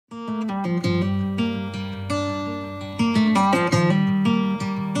Furious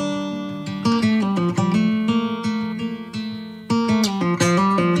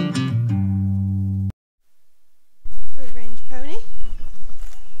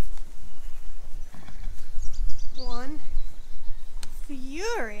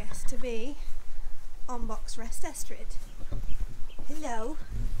to be on box rest estrade. Hello.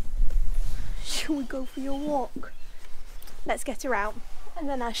 Shall we go for your walk? Let's get her out and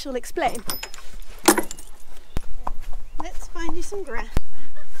then I shall explain. Let's find you some grass.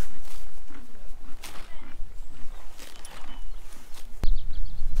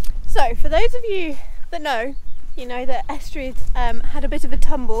 So for those of you that know, you know that Estrade had a bit of a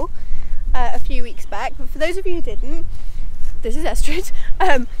tumble a few weeks back, but for those of you who didn't, this is Estrade.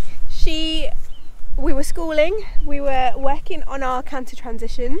 We were schooling, we were working on our canter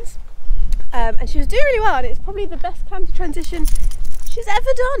transitions, and she was doing really well, and it's probably the best canter transition she's ever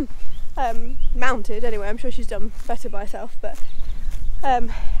done. Mounted anyway, I'm sure she's done better by herself, but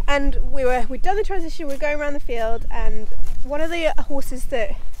and we'd done the transition, we were going around the field, and one of the horses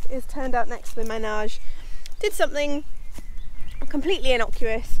that is turned out next to the menage did something completely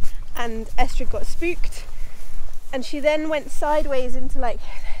innocuous, and Estrade got spooked. And she then went sideways into, like,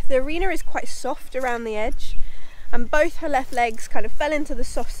 the arena is quite soft around the edge, and both her left legs kind of fell into the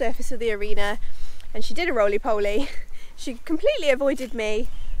soft surface of the arena, and she did a roly-poly. She completely avoided me,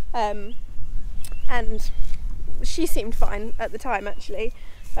 and she seemed fine at the time actually.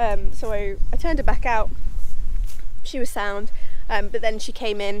 So I turned her back out, she was sound, but then she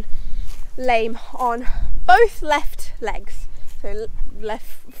came in lame on both left legs, so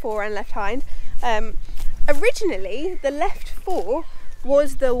left fore and left hind. Originally, the left fore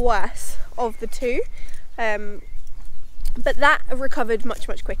was the worst of the two, but that recovered much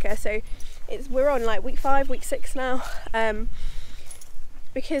quicker. So we're on like week 5, week 6 now,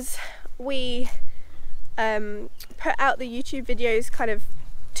 because we put out the YouTube videos kind of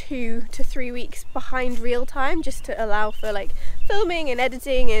 2 to 3 weeks behind real time, just to allow for like filming and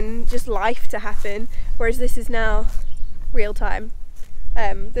editing and just life to happen, whereas this is now real time.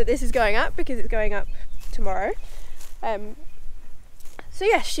 That this is going up because it's going up tomorrow. So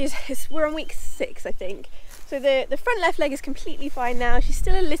yeah, we're on week 6, I think. So the front left leg is completely fine now. She's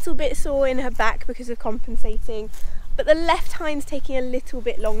still a little bit sore in her back because of compensating, but the left hind's taking a little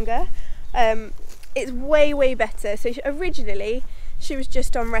bit longer. It's way better. So originally she was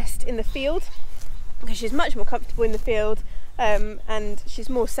just on rest in the field because she's much more comfortable in the field, and she's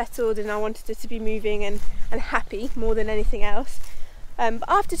more settled, and I wanted her to be moving and happy more than anything else. But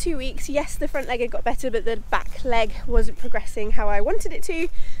after 2 weeks, yes, the front leg had got better, but the back leg wasn't progressing how I wanted it to,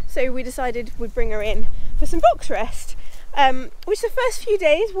 so we decided we'd bring her in for some box rest, which the first few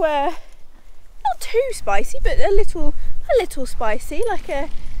days were not too spicy, but a little spicy. Like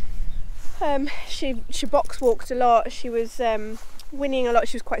she box walked a lot, she was whinnying a lot,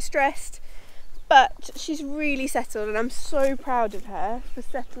 she was quite stressed, but she's really settled, and I'm so proud of her for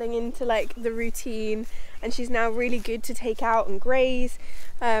settling into like the routine, and she's now really good to take out and graze,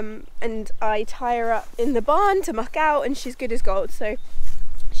 and I tie her up in the barn to muck out, and she's good as gold. So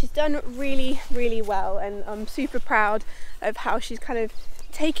she's done really well, and I'm super proud of how she's kind of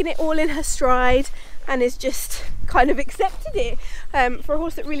taken it all in her stride and has just kind of accepted it. For a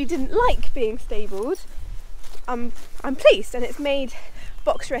horse that really didn't like being stabled, I'm pleased, and it's made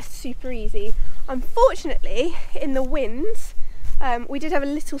box rest super easy. Unfortunately, in the winds, we did have a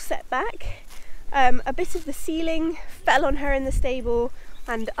little setback. A bit of the ceiling fell on her in the stable,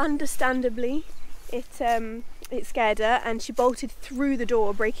 and understandably it scared her, and she bolted through the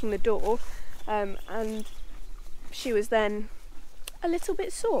door, breaking the door, and she was then a little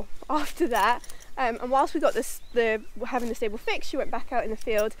bit sore after that. And whilst we got having the stable fixed, she went back out in the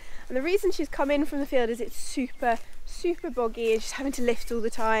field, and the reason she's come in from the field is it's super boggy, and she's having to lift all the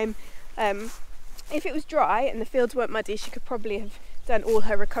time. If it was dry and the fields weren't muddy, she could probably have done all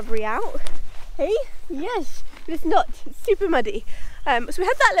her recovery out. Hey, yes, but it's not, it's super muddy. So we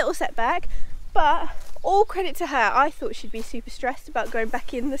had that little setback, but all credit to her. I thought she'd be super stressed about going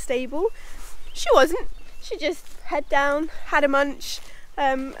back in the stable. She wasn't. She just head down, had a munch,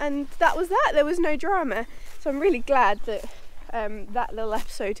 and that was that. There was no drama. So I'm really glad that that little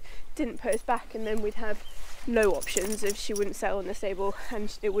episode didn't put us back, and then we'd have no options if she wouldn't settle in the stable,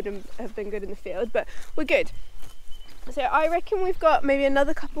 and it wouldn't have been good in the field. But we're good. So I reckon we've got maybe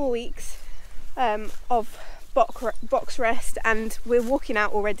another couple of weeks of box rest, and we're walking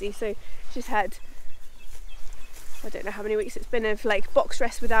out already. So she's had, I don't know how many weeks it's been of like box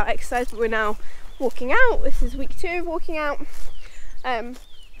rest without exercise, but we're now walking out. This is week 2 of walking out, and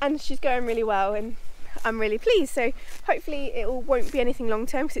she's going really well, and I'm really pleased. So hopefully it won't be anything long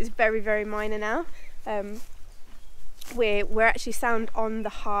term, because it's very, very minor now. We're actually sound on the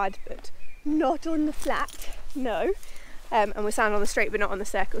hard but not on the flat, no. And we're sound on the straight but not on the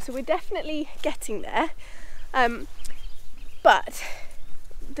circle, so we're definitely getting there. But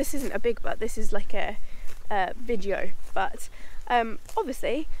this isn't a big but, this is like a video, but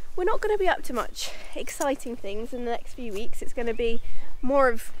obviously we're not going to be up to much exciting things in the next few weeks. It's going to be more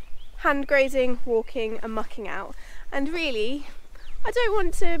of hand grazing, walking and mucking out. And really, I don't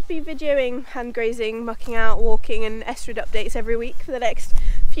want to be videoing hand grazing, mucking out, walking and estrad updates every week for the next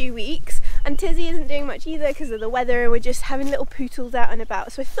few weeks. And Tizzy isn't doing much either because of the weather, and we're just having little pootles out and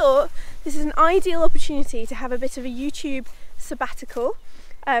about. So I thought this is an ideal opportunity to have a bit of a YouTube sabbatical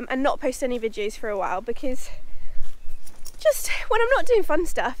and not post any videos for a while, because just when I'm not doing fun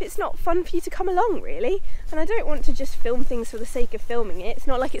stuff, it's not fun for you to come along really. And I don't want to just film things for the sake of filming it. It's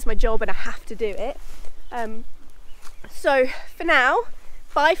not like it's my job and I have to do it. So for now,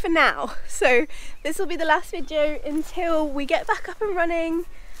 bye for now. So this will be the last video until we get back up and running.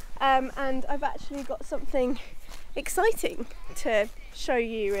 And I've actually got something exciting to show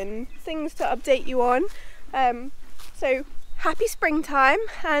you and things to update you on. So happy springtime,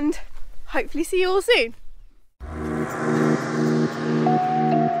 and hopefully see you all soon.